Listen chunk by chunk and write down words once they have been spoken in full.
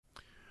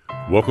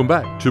Welcome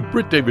back to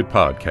Britt David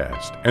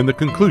Podcast and the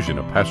conclusion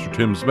of Pastor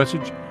Tim's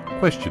message,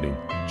 Questioning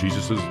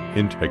Jesus'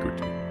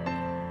 Integrity.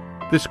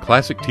 This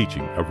classic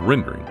teaching of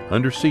rendering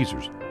under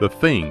Caesar's the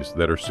things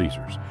that are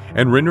Caesar's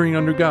and rendering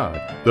under God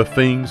the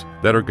things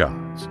that are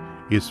God's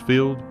is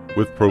filled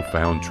with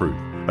profound truth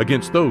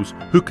against those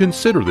who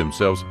consider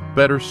themselves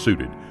better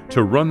suited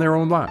to run their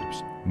own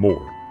lives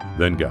more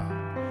than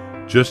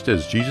God. Just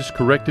as Jesus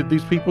corrected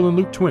these people in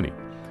Luke 20,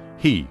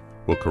 He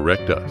will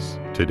correct us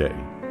today.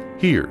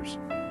 Here's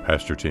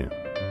Pastor Tim.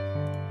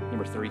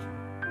 Number 3.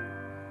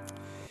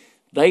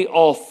 They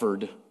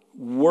offered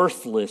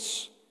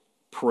worthless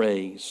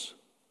praise.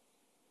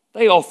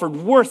 They offered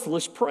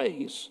worthless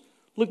praise.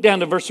 Look down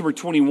to verse number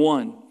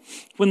 21.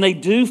 When they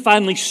do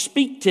finally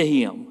speak to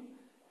Him,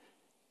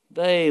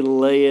 they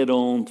lay it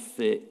on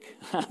thick.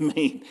 I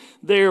mean,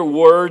 their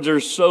words are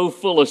so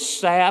full of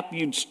sap,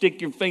 you'd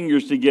stick your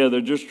fingers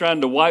together just trying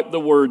to wipe the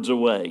words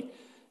away.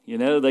 You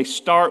know, they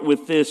start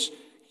with this,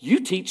 "You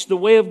teach the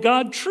way of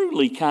God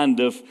truly," kind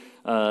of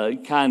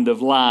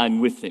line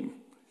with Him.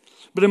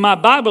 But in my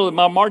Bible, in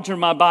my margin of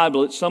my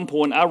Bible, at some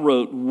point I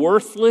wrote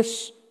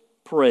worthless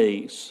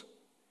praise.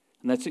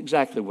 And that's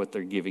exactly what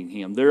they're giving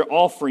Him. They're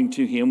offering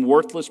to Him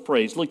worthless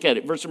praise. Look at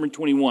it, verse number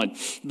 21.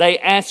 They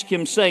ask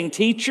Him, saying,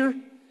 "Teacher,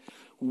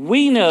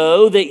 we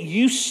know that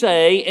you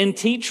say and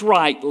teach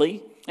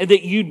rightly, and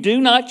that you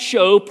do not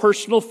show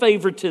personal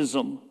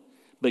favoritism,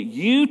 but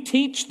you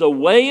teach the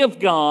way of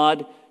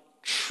God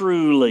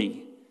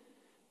truly."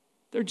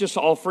 They're just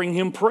offering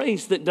Him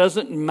praise that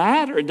doesn't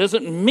matter. It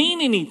doesn't mean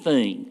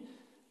anything,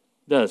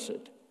 does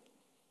it?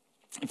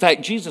 In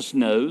fact, Jesus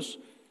knows.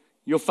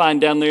 You'll find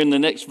down there in the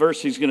next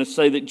verse, He's going to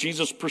say that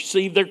Jesus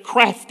perceived their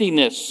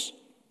craftiness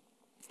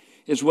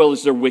as well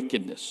as their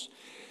wickedness.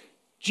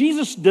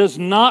 Jesus does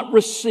not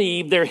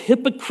receive their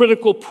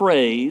hypocritical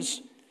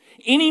praise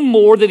any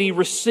more than He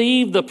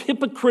received the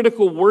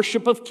hypocritical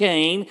worship of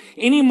Cain,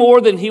 any more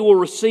than He will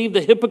receive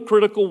the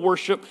hypocritical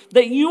worship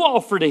that you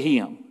offer to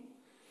Him.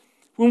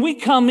 When we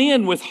come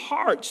in with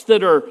hearts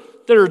that are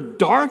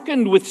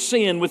darkened with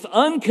sin, with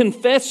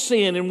unconfessed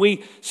sin, and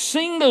we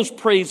sing those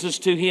praises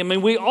to Him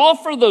and we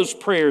offer those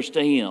prayers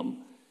to Him,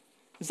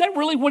 is that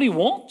really what He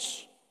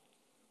wants?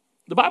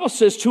 The Bible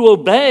says to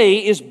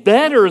obey is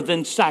better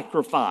than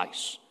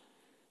sacrifice.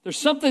 There's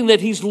something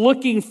that He's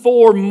looking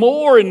for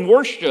more in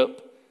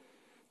worship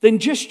than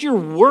just your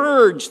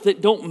words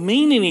that don't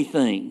mean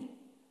anything.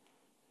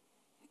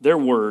 Their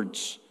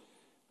words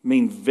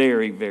mean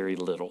very, very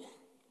little.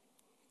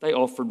 They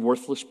offered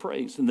worthless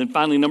praise. And then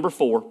finally, number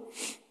 4,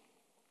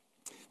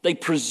 they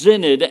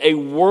presented a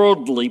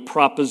worldly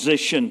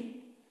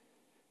proposition.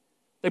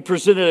 They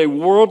presented a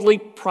worldly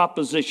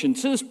proposition.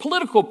 So this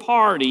political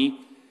party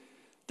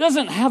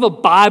doesn't have a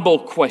Bible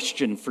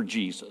question for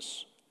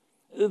Jesus.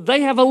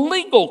 They have a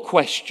legal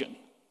question.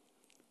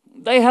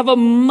 They have a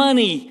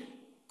money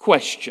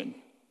question.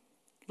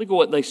 Look at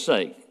what they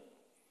say.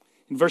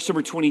 In verse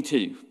number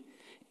 22.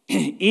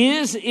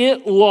 Is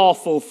it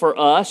lawful for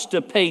us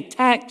to pay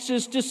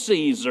taxes to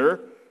Caesar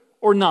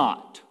or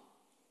not?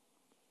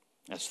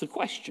 That's the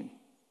question.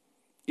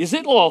 Is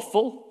it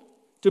lawful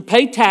to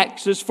pay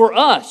taxes for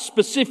us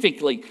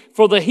specifically,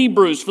 for the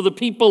Hebrews, for the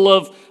people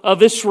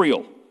of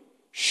Israel?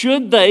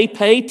 Should they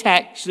pay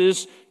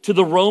taxes to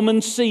the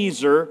Roman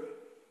Caesar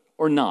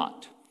or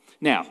not?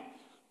 Now,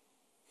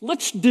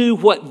 let's do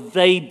what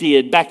they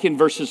did back in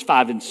verses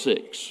 5 and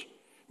 6.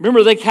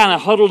 Remember, they kind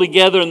of huddled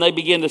together and they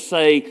began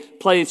to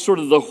play sort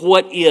of the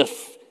what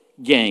if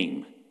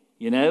game,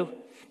 you know?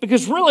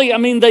 Because really, I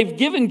mean, they've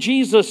given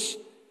Jesus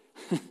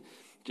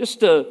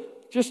just a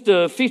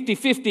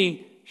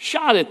 50-50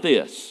 shot at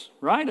this,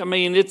 right? I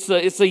mean, it's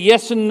a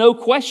yes and no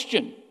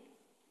question.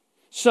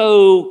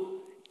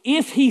 So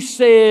if He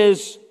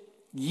says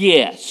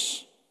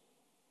yes,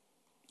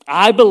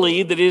 I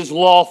believe that it is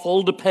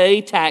lawful to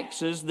pay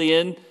taxes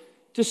then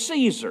to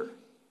Caesar.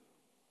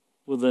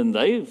 Well, then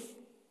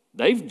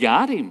they've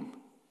got Him.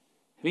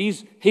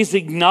 He's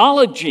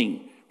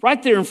acknowledging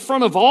right there in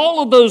front of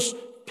all of those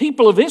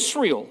people of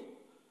Israel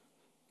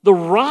the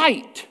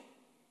right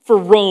for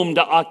Rome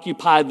to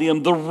occupy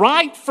them, the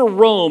right for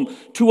Rome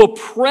to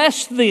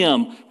oppress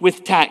them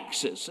with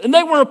taxes. And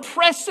they were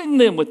oppressing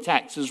them with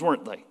taxes,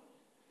 weren't they?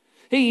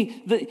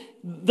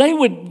 They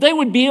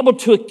would be able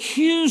to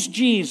accuse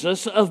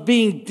Jesus of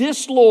being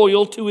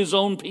disloyal to His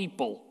own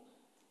people.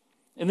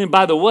 And then,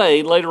 by the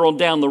way, later on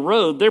down the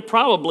road, they're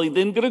probably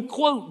then going to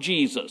quote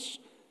Jesus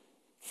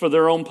for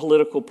their own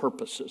political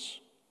purposes.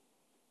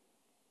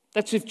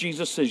 That's if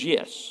Jesus says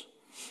yes.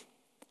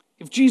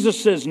 If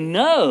Jesus says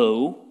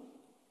no,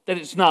 that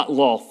it's not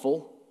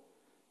lawful,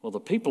 well, the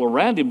people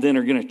around Him then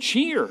are going to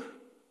cheer.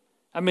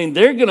 I mean,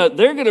 they're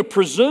going to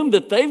presume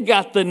that they've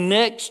got the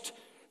next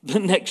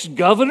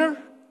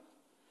governor,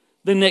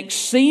 the next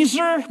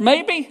Caesar,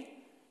 maybe,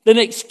 the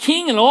next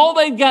king, and all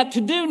they've got to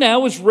do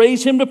now is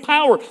raise him to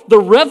power. The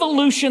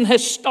revolution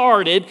has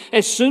started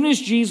as soon as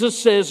Jesus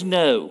says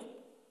no.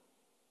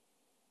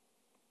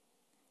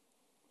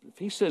 If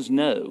He says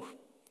no,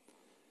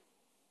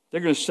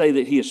 they're going to say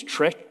that he is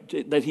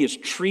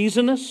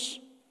treasonous.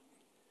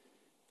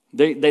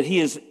 that he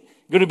is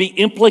going to be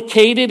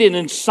implicated in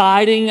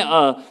inciting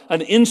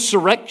an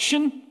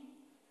insurrection.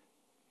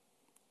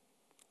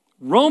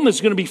 Rome is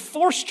going to be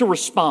forced to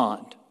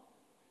respond.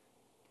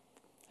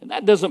 And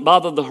that doesn't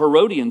bother the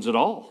Herodians at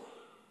all.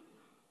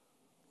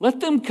 Let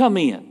them come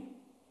in.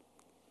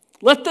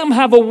 Let them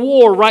have a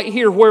war right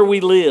here where we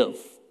live.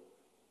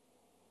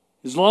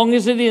 As long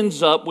as it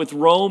ends up with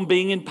Rome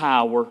being in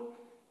power,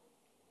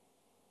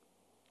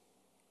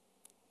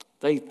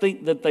 they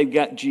think that they've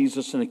got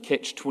Jesus in a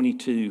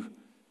catch-22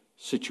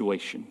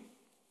 situation.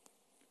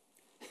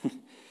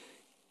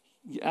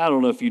 I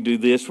don't know if you do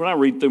this. When I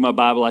read through my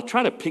Bible, I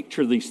try to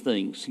picture these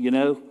things,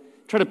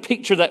 Try to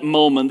picture that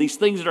moment, these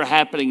things that are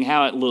happening,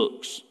 how it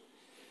looks.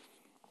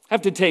 I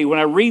have to tell you, when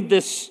I read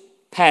this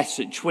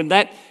passage, when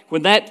that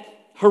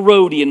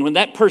Herodian, when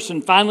that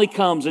person finally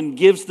comes and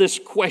gives this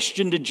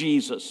question to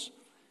Jesus,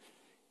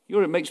 you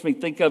know what it makes me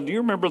think of? Do you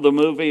remember the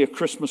movie A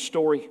Christmas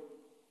Story?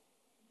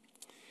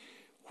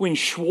 When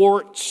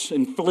Schwartz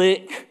and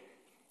Flick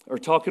are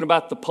talking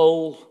about the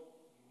pole.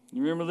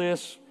 You remember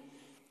this?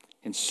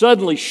 And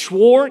suddenly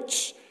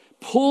Schwartz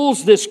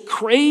pulls this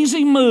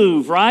crazy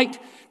move, right?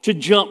 To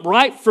jump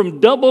right from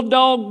double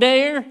dog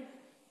dare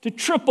to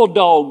triple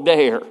dog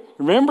dare.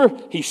 Remember?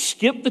 He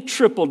skipped the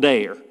triple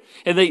dare.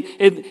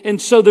 And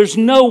so there's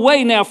no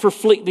way now for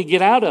Flick to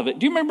get out of it.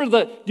 Do you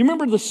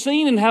remember the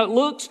scene and how it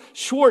looks?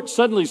 Schwartz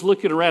suddenly is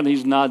looking around and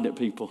he's nodding at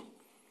people.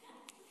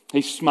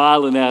 He's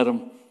smiling at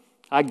them.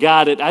 I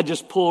got it. I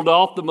just pulled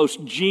off the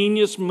most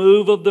genius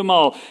move of them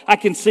all. I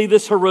can see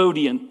this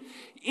Herodian.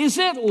 Is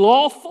it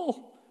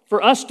lawful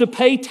for us to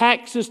pay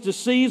taxes to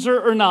Caesar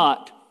or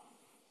not?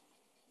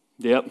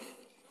 Yep.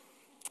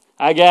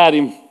 I got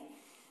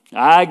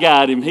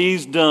him.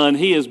 He's done.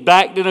 He is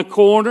backed in a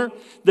corner.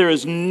 There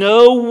is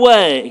no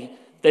way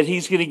that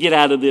he's going to get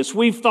out of this.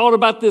 We've thought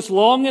about this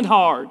long and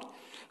hard.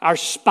 Our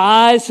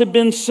spies have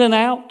been sent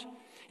out,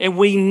 and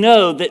we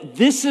know that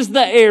this is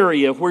the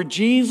area where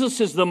Jesus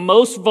is the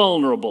most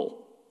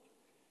vulnerable.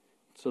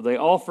 So they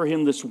offer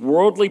him this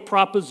worldly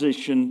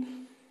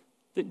proposition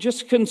that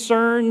just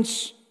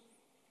concerns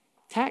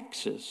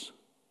taxes.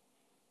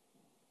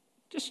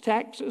 Just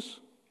taxes.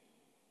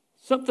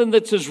 Something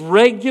that's as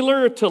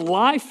regular to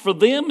life for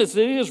them as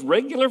it is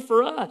regular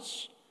for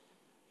us.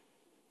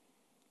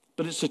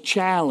 But it's a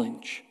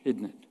challenge,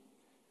 isn't it?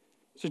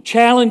 It's a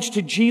challenge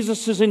to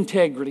Jesus'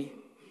 integrity.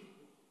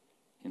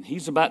 And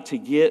he's about to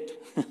get,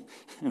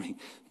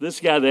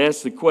 this guy that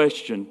asked the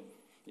question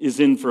is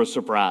in for a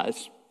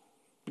surprise.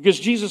 Because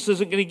Jesus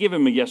isn't going to give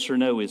him a yes or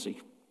no, is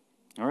he?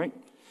 All right?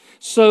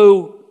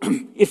 So,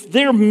 if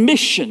their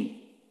mission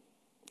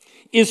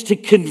is to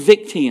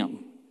convict him,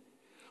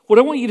 what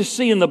I want you to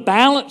see in the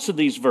balance of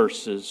these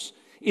verses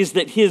is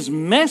that his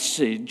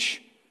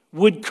message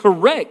would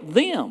correct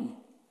them.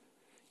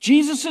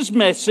 Jesus'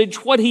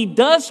 message, what he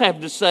does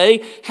have to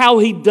say, how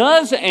he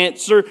does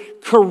answer,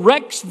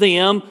 corrects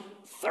them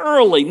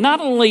thoroughly, not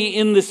only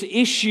in this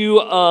issue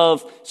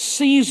of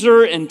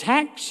Caesar and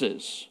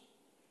taxes,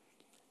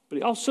 but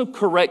he also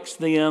corrects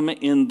them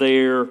in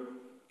their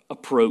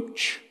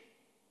approach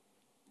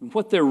and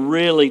what they're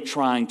really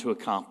trying to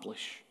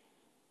accomplish.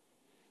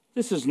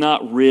 This is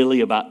not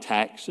really about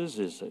taxes,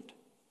 is it?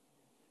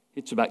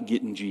 It's about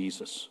getting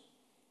Jesus.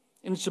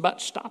 And it's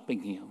about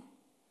stopping him.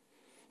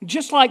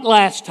 Just like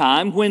last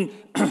time when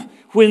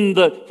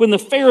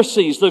the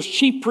Pharisees, those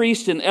chief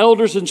priests and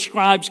elders and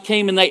scribes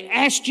came and they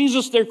asked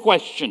Jesus their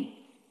question.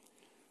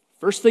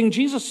 First thing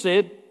Jesus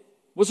said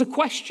was a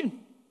question.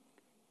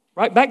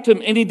 Right back to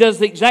him. And he does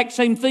the exact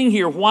same thing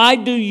here. Why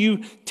do you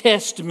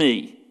test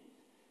me?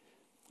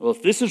 Well,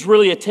 if this is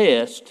really a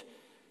test,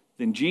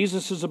 then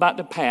Jesus is about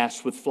to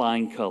pass with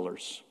flying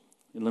colors.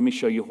 And let me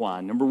show you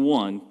why. Number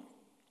one,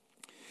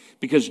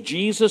 because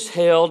Jesus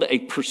held a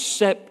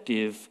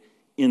perceptive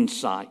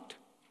insight.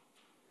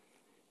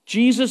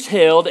 Jesus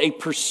held a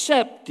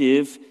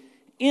perceptive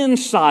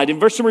insight. In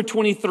verse number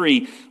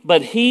 23,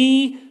 but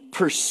he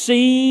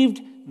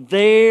perceived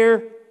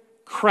their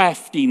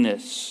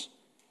craftiness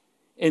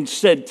and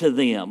said to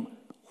them,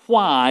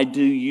 why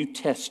do you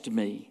test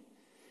me?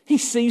 He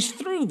sees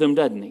through them,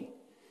 doesn't he?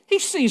 He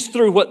sees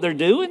through what they're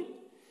doing.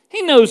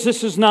 He knows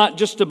this is not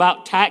just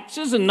about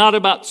taxes and not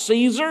about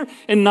Caesar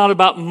and not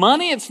about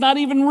money. It's not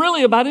even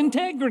really about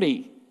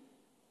integrity.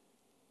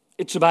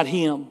 It's about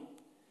him.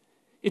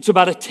 It's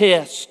about a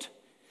test.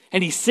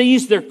 And he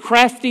sees their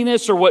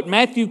craftiness, or what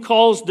Matthew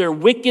calls their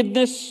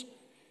wickedness,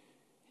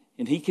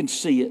 and he can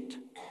see it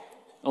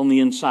on the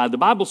inside. The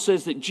Bible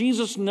says that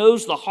Jesus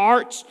knows the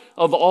hearts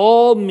of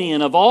all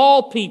men, of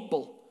all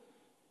people.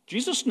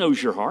 Jesus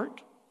knows your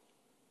heart.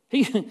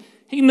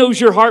 He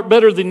knows your heart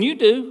better than you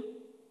do.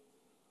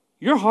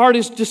 Your heart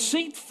is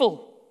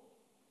deceitful.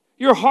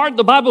 Your heart,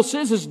 the Bible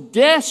says, is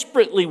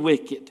desperately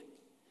wicked.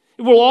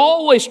 It will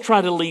always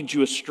try to lead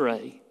you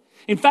astray.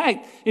 In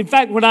fact,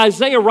 when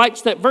Isaiah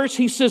writes that verse,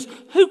 he says,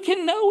 who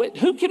can know it?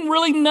 Who can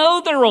really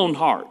know their own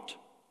heart?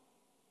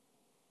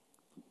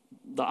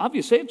 The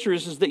obvious answer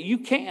is that you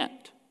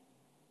can't.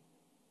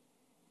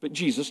 But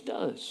Jesus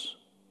does.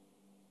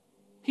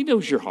 He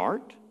knows your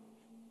heart.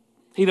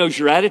 He knows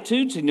your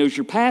attitudes. He knows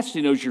your past.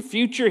 He knows your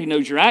future. He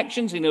knows your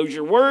actions. He knows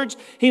your words.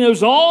 He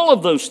knows all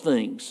of those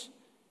things.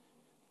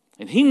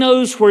 And He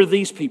knows where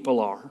these people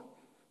are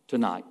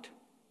tonight.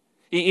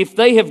 If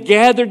they have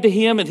gathered to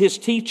Him at His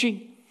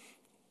teaching,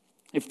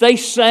 if they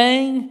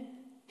sang,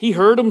 He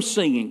heard them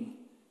singing,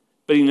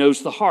 but He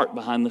knows the heart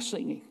behind the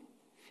singing.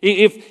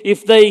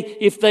 If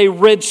they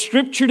read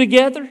Scripture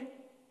together,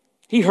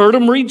 He heard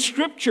them read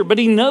Scripture, but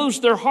He knows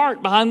their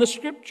heart behind the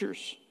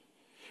Scriptures.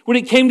 When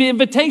it came to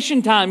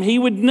invitation time, He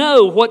would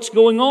know what's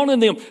going on in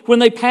them. When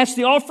they passed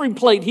the offering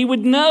plate, He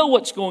would know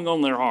what's going on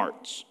in their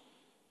hearts.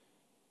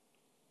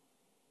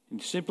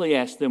 And simply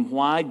ask them,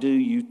 why do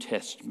you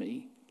test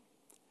me?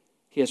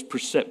 He has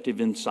perceptive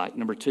insight.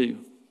 Number 2,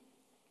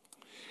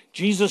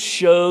 Jesus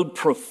showed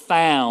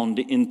profound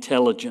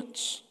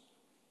intelligence.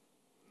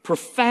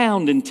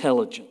 Profound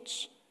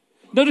intelligence.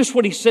 Notice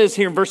what He says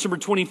here in verse number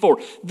 24.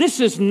 This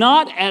is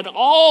not at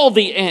all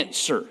the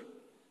answer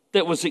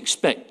that was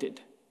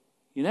expected.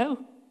 You know,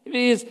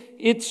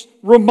 it's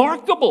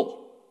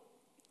remarkable.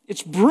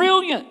 It's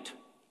brilliant.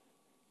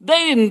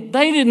 They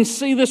didn't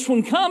see this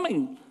one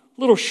coming.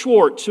 Little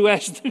Schwartz, who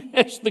asked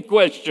the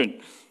question.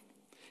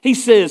 He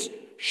says,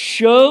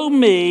 show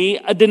me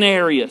a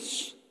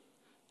denarius.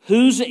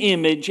 Whose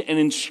image and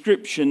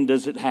inscription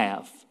does it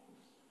have?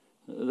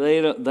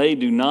 They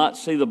do not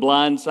see the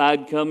blind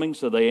side coming,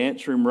 so they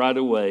answer him right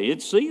away.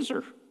 It's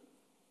Caesar.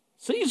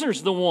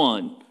 Caesar's the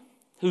one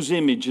whose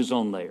image is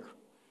on there.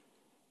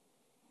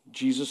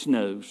 Jesus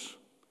knows.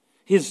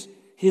 His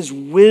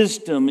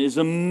wisdom is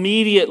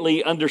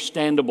immediately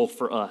understandable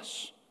for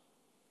us.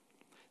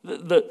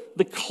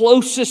 The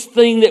closest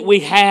thing that we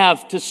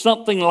have to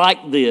something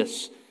like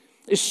this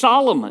is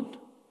Solomon.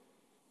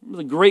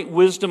 Remember the great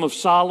wisdom of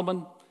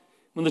Solomon?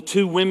 When the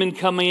two women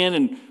come in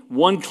and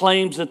one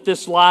claims that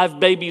this live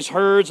baby's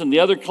hers and the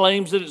other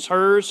claims that it's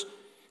hers.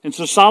 And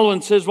so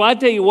Solomon says, well, I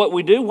tell you what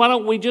we do. Why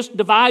don't we just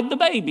divide the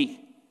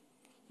baby?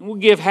 And we'll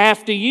give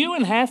half to you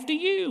and half to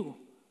you.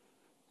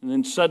 And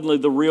then suddenly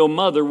the real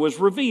mother was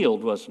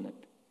revealed, wasn't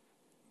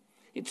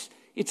it?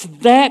 It's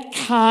that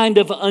kind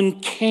of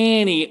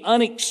uncanny,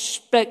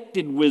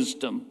 unexpected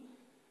wisdom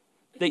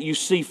that you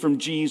see from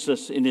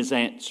Jesus in His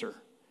answer.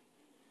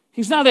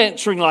 He's not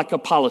answering like a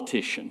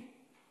politician.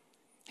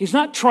 He's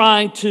not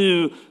trying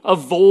to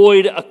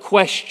avoid a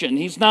question.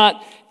 He's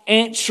not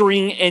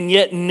answering and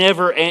yet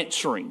never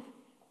answering.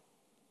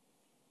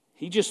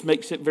 He just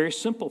makes it very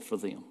simple for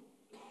them.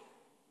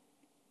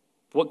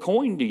 What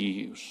coin do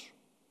you use?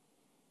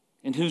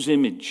 And whose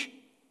image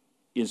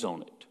is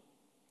on it?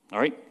 All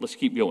right, let's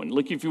keep going.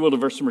 Look, if you will, to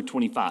verse number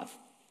 25.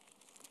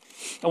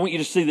 I want you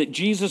to see that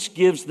Jesus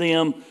gives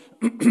them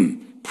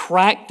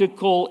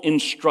practical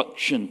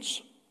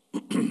instructions.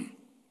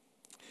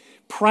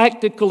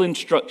 Practical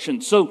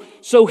instructions.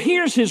 So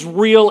here's His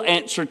real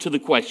answer to the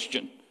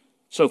question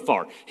so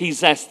far.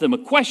 He's asked them a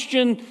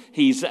question.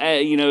 He's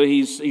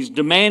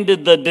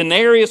demanded the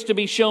denarius to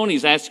be shown.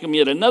 He's asked them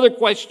yet another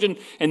question.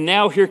 And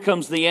now here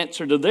comes the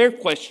answer to their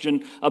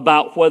question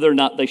about whether or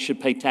not they should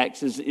pay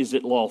taxes. Is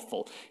it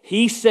lawful?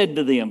 He said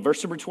to them,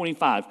 verse number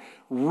 25,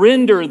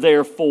 render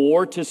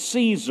therefore to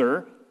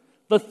Caesar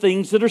the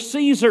things that are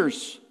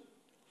Caesar's,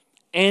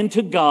 and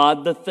to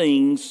God the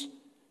things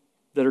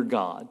that are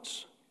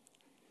God's.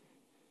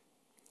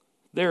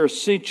 There are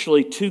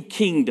essentially two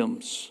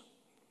kingdoms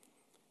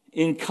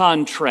in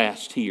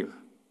contrast here.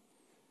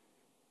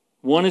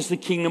 One is the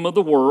kingdom of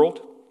the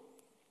world.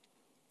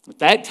 At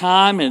that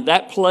time and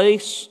that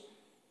place,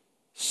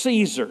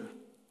 Caesar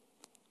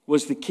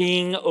was the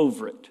king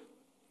over it.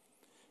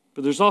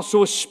 But there's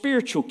also a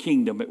spiritual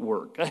kingdom at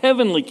work, a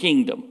heavenly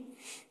kingdom.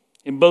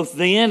 And both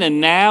then and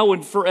now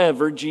and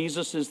forever,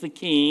 Jesus is the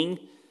King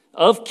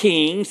of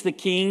kings, the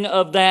King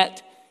of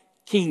that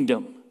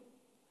kingdom.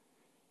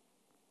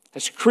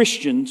 As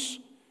Christians,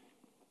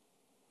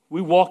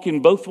 we walk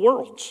in both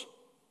worlds,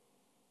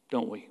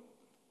 don't we?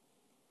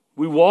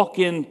 We walk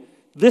in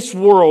this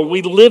world.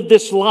 We live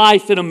this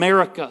life in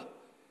America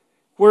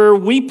where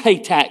we pay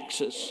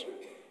taxes.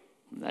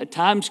 That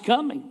time's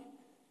coming.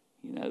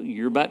 You know,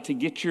 you're about to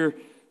get your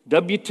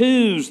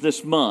W-2s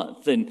this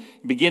month and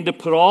begin to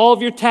put all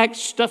of your tax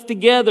stuff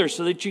together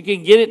so that you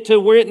can get it to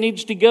where it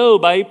needs to go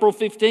by April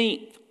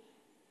 15th.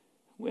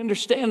 We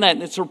understand that,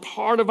 and it's a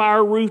part of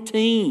our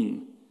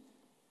routine.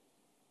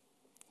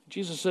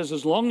 Jesus says,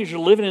 as long as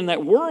you're living in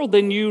that world,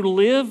 then you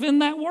live in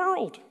that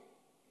world.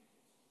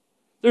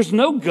 There's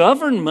no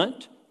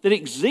government that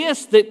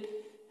exists that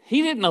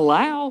He didn't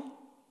allow.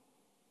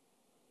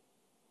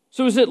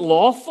 So is it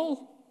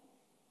lawful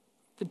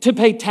to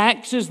pay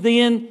taxes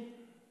then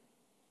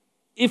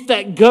if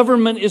that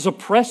government is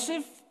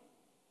oppressive?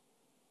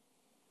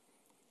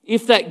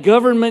 If that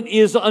government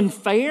is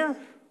unfair?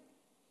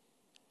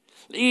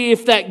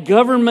 If that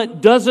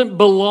government doesn't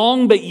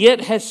belong but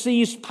yet has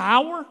seized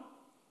power?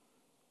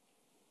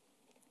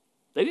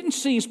 They didn't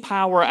seize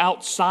power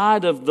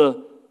outside of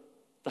the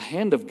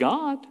hand of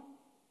God.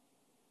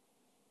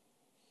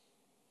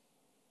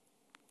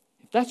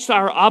 If that's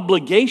our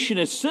obligation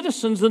as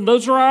citizens, then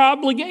those are our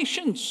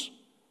obligations.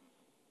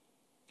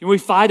 Can we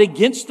fight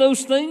against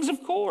those things?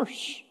 Of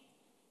course.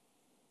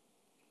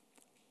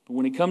 But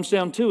when it comes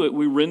down to it,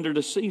 we render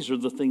to Caesar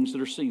the things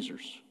that are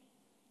Caesar's.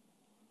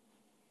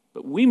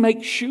 But we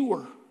make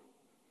sure,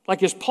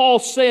 like as Paul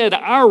said,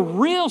 our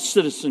real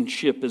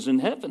citizenship is in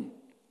heaven.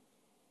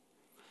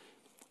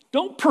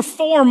 Don't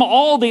perform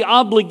all the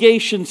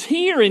obligations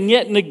here and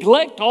yet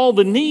neglect all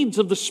the needs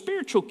of the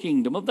spiritual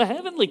kingdom, of the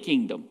heavenly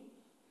kingdom.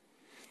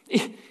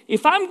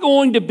 If I'm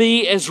going to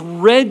be as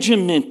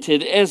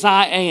regimented as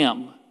I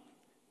am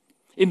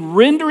in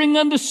rendering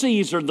unto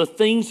Caesar the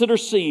things that are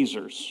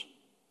Caesar's,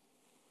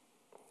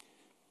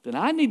 then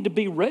I need to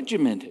be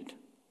regimented.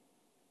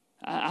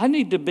 I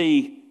need to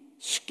be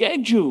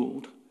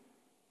scheduled.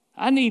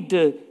 I need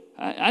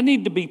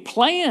to be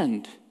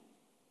planned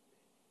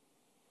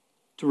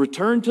to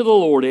return to the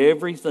Lord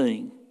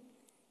everything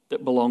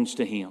that belongs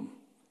to Him,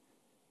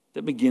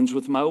 that begins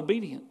with my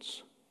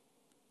obedience.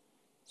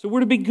 So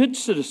we're to be good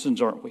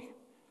citizens, aren't we?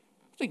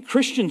 I think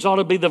Christians ought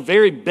to be the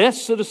very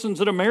best citizens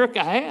that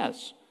America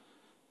has.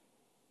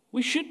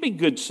 We should be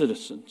good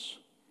citizens,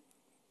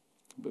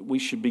 but we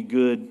should be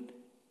good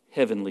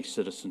heavenly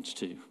citizens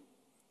too.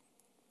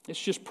 It's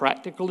just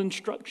practical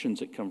instructions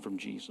that come from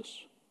Jesus.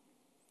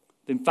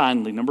 Then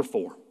finally, number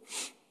 4,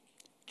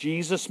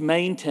 Jesus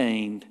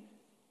maintained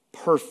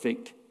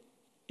perfect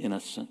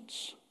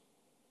innocence.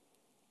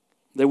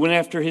 They went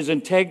after His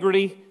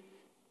integrity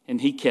and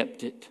He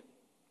kept it.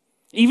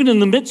 Even in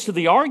the midst of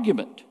the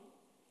argument.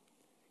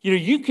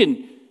 You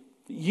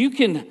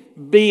can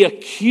be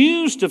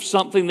accused of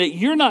something that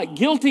you're not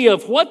guilty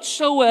of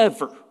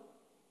whatsoever.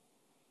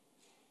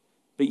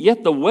 But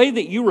yet the way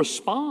that you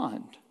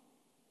respond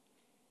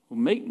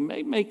may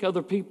make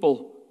other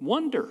people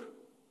wonder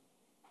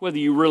whether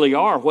you really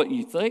are what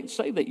you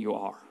say that you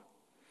are.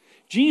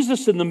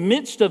 Jesus, in the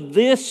midst of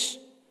this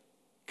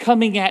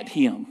coming at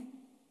Him,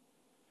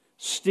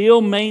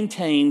 still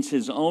maintains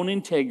His own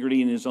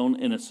integrity and His own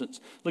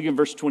innocence. Look at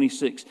verse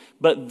 26.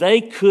 But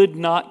they could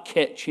not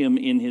catch Him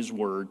in His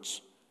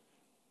words.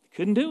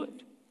 Couldn't do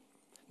it.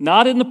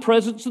 Not in the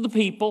presence of the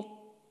people.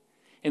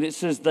 And it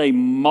says they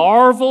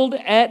marveled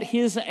at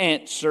His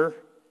answer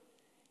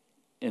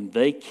and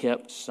they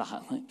kept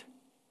silent.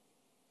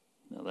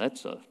 Now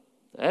that's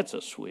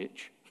a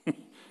switch.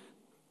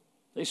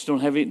 They just don't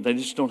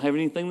have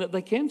anything that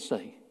they can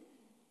say.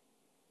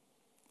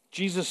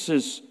 Jesus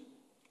has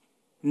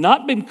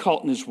not been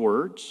caught in His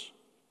words.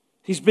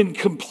 He's been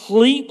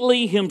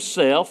completely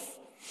Himself,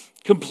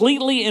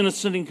 completely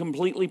innocent and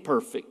completely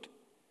perfect.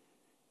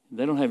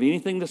 They don't have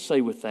anything to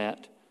say with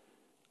that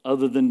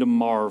other than to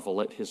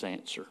marvel at His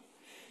answer.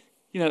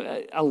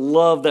 I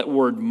love that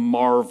word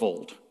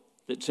marveled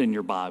that's in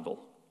your Bible.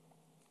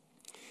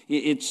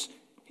 It's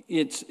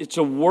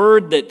a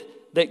word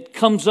that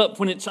comes up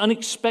when it's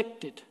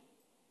unexpected.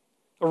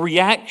 A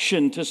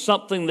reaction to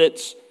something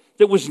that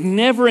was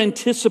never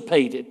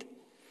anticipated.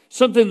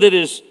 Something that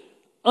is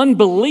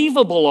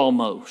unbelievable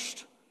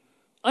almost.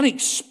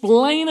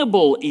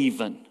 Unexplainable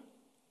even.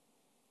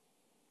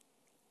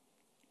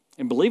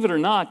 And believe it or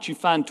not, you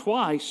find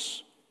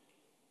twice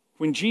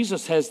when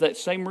Jesus has that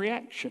same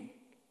reaction.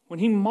 When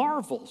He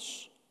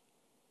marvels.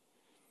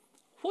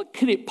 What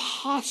could it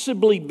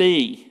possibly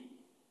be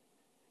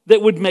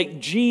that would make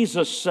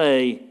Jesus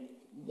say,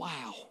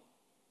 wow?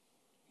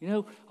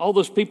 All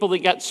those people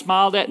that got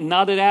smiled at and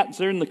nodded at,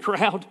 they're in the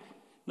crowd.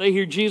 They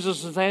hear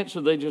Jesus' answer,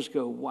 they just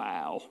go,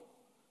 wow,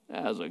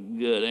 that was a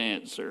good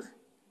answer.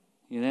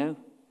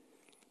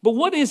 But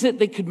what is it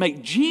that could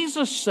make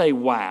Jesus say,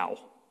 wow?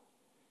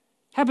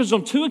 Happens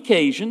on 2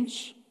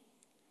 occasions.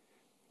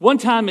 One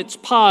time it's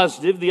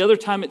positive, the other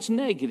time it's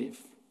negative.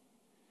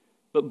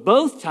 But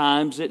both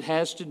times it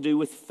has to do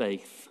with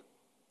faith.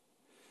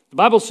 The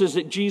Bible says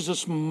that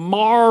Jesus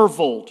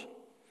marveled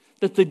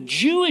that the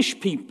Jewish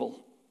people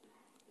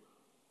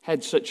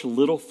had such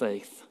little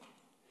faith.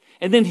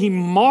 And then He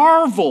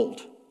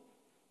marveled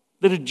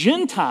that a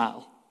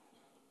Gentile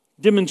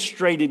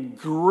demonstrated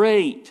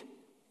great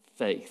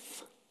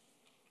faith.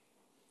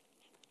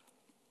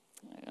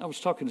 I was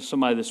talking to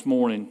somebody this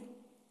morning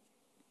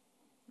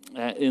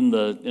in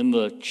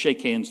the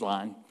shake hands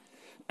line.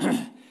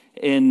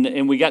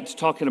 And we got to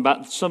talking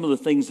about some of the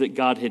things that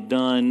God had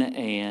done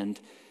and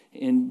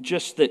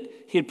just that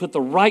He had put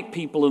the right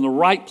people in the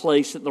right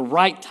place at the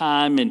right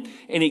time, and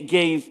it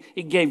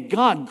gave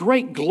God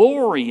great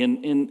glory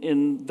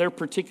in their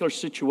particular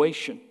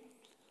situation.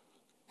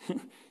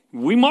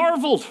 We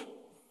marveled,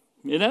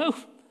 And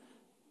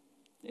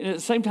at the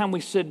same time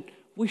we said,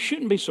 we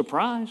shouldn't be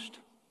surprised,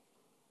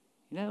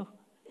 But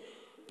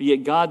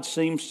yet God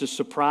seems to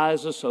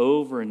surprise us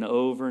over and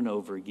over and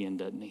over again,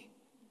 doesn't He?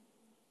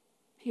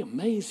 He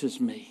amazes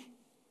me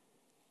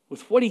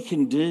with what He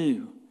can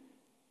do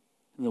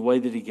and the way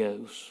that He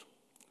goes.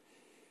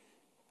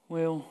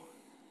 Well,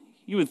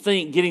 you would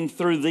think getting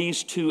through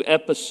these 2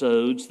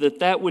 episodes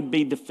that would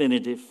be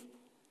definitive.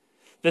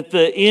 That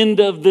the end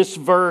of this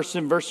verse,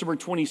 in verse number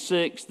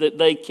 26, that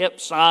they kept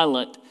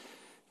silent,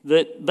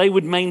 that they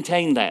would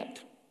maintain that.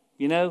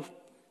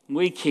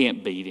 We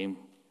can't beat Him.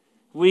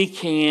 We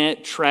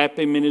can't trap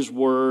him in his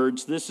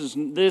words. This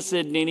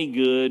isn't any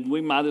good.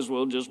 We might as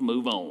well just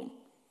move on.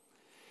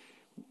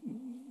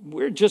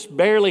 We're just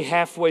barely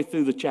halfway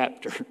through the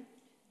chapter.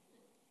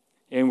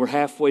 And we're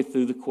halfway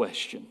through the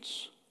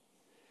questions.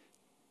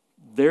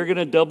 They're going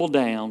to double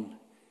down.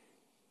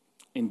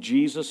 And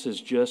Jesus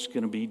is just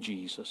going to be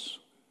Jesus.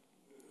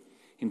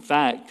 In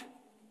fact,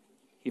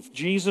 if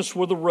Jesus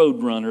were the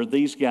roadrunner,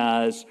 these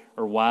guys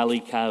are Wile E.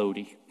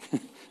 Coyote.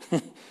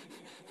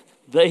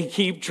 They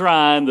keep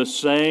trying the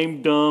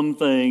same dumb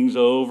things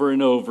over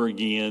and over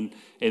again,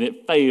 and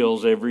it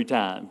fails every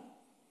time.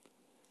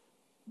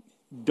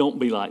 Don't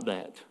be like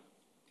that.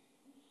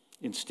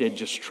 Instead,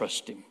 just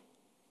trust him.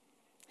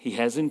 He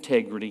has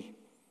integrity,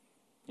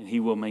 and he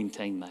will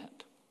maintain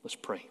that. Let's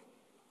pray.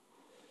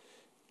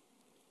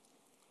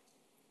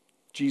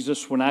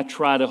 Jesus, when I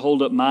try to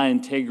hold up my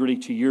integrity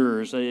to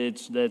yours,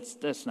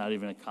 that's not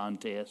even a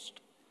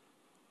contest.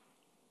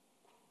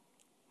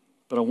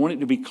 But I want it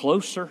to be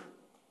closer.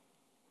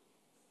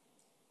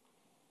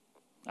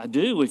 I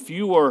do. If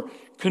you are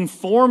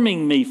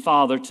conforming me,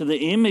 Father, to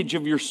the image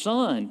of your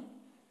Son,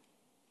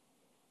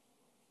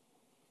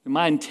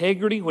 my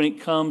integrity when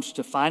it comes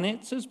to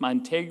finances, my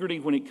integrity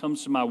when it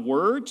comes to my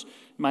words,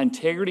 my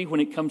integrity when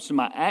it comes to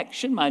my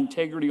action, my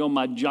integrity on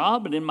my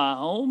job and in my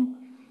home,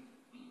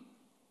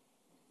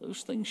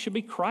 those things should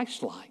be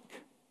Christ-like.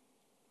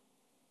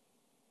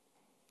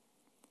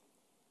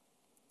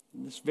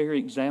 And this very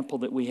example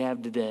that we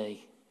have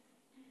today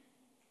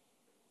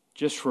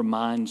just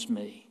reminds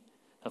me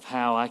of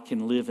how I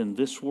can live in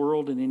this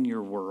world and in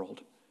your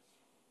world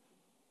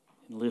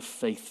and live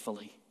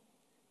faithfully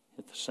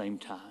at the same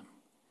time.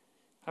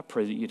 I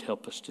pray that you'd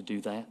help us to do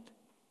that.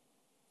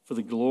 For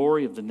the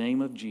glory of the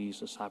name of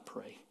Jesus, I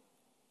pray.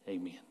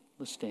 Amen.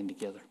 Let's stand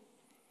together.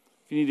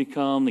 If you need to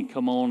come, then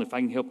come on. If I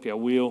can help you, I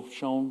will.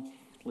 Sean,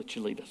 let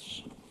you lead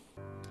us.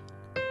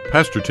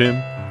 Pastor Tim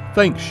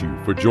thanks you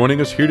for joining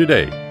us here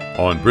today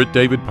on Britt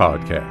David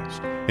Podcast,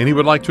 and he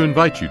would like to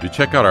invite you to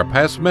check out our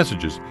past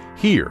messages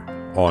here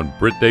on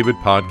Britt David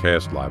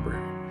Podcast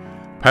Library.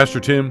 Pastor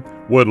Tim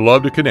would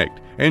love to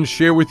connect and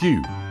share with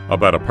you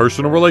about a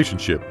personal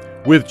relationship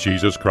with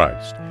Jesus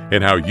Christ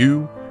and how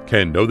you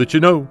can know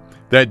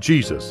that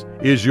Jesus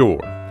is your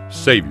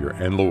Savior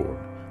and Lord.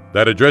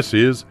 That address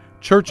is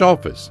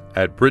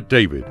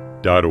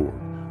churchoffice@brittdavid.org.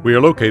 We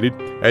are located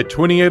at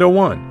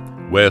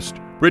 2801 West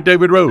Britt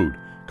David Road,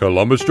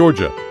 Columbus,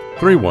 Georgia,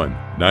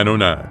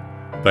 31909.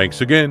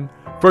 Thanks again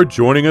for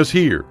joining us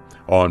here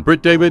on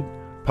Britt David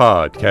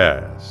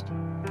Podcast.